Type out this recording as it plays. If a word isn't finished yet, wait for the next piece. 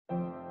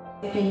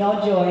If you know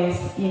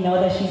Joyce, you know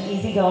that she's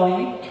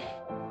easygoing,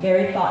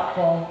 very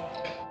thoughtful,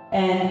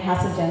 and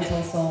has a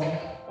gentle soul.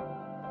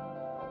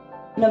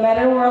 No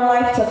matter where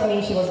life took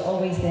me, she was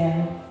always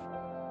there.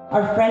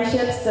 Our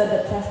friendship stood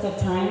the test of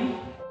time,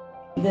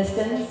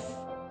 distance,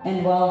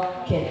 and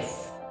well,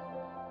 kids.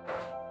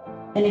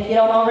 And if you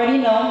don't already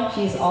know,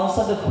 she's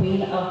also the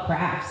queen of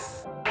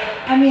crafts.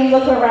 I mean,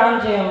 look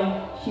around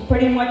you. She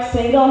pretty much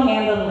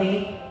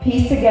single-handedly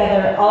pieced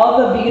together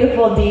all the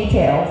beautiful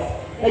details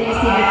that you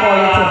see before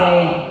you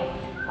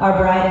today. Our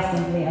bride is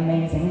simply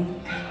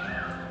amazing.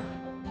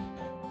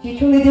 She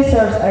truly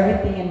deserves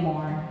everything and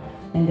more.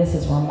 And this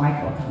is where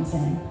Michael comes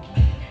in.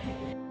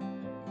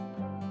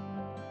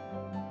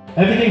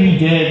 Everything he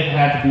did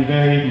had to be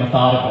very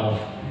methodical.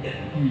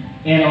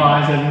 He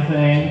analyzed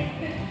everything.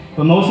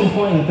 The most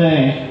important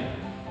thing,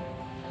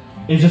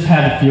 it just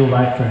had to feel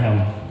right for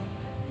him.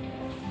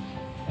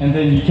 And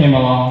then you came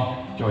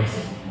along,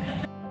 Joyce.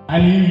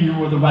 I knew you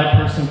were the right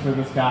person for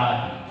this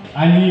guy.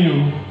 I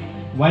knew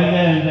right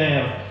then and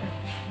there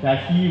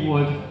that he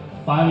would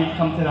finally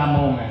come to that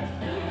moment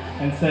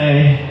and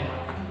say,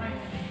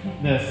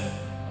 this,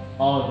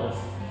 all of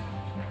this,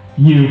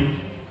 you.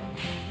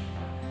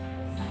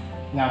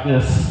 Now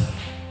this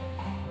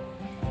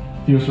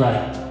feels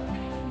right.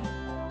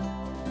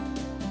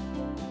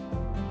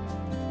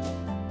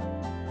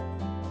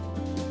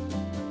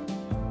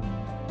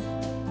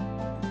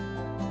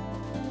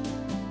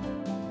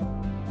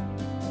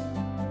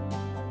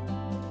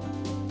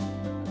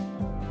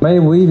 May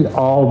we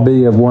all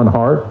be of one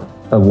heart,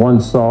 of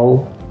one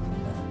soul,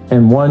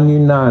 and one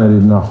united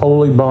in the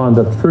holy bond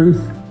of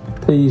truth,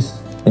 peace,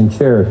 and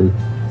charity,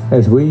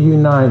 as we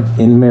unite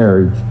in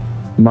marriage,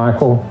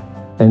 Michael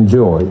and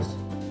Joyce.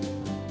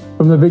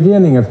 From the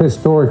beginning of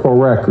historical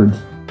records,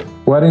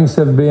 weddings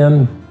have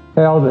been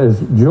held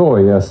as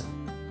joyous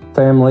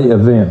family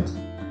events.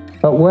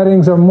 But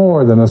weddings are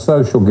more than a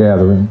social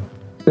gathering.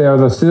 They are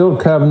the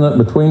sealed covenant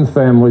between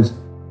families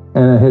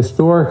and a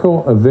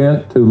historical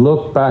event to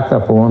look back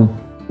upon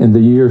in the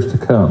years to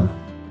come.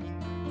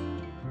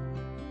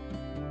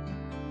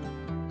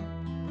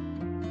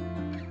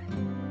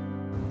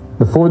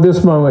 Before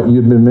this moment,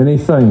 you've been many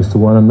things to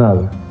one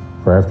another.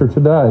 For after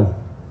today,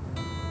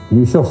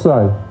 you shall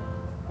say,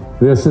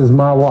 this is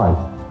my wife.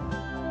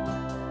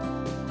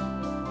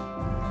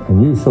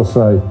 And you shall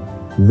say,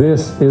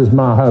 this is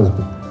my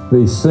husband,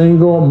 the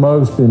single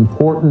most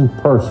important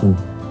person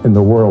in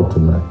the world to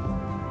me.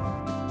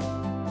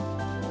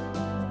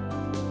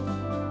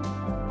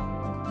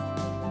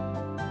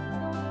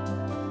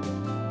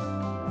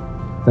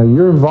 Now,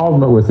 your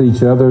involvement with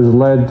each other has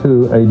led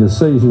to a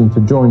decision to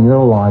join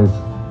your lives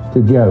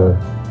together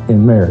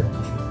in marriage.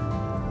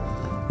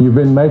 You've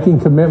been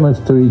making commitments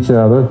to each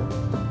other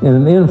in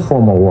an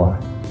informal way.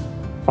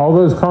 All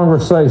those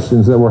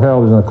conversations that were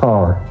held in a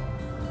car,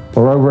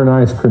 or over an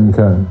ice cream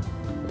cone,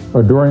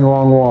 or during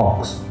long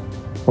walks,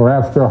 or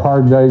after a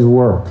hard day's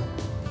work.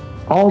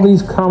 All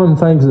these common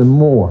things and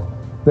more,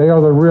 they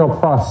are the real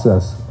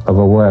process of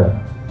a wedding.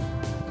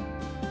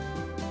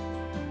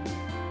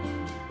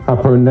 I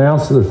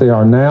pronounce that they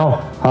are now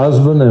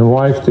husband and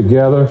wife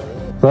together.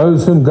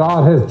 Those whom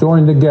God hath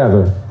joined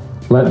together,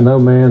 let no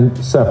man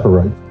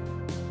separate.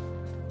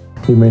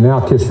 You may now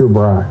kiss your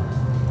bride.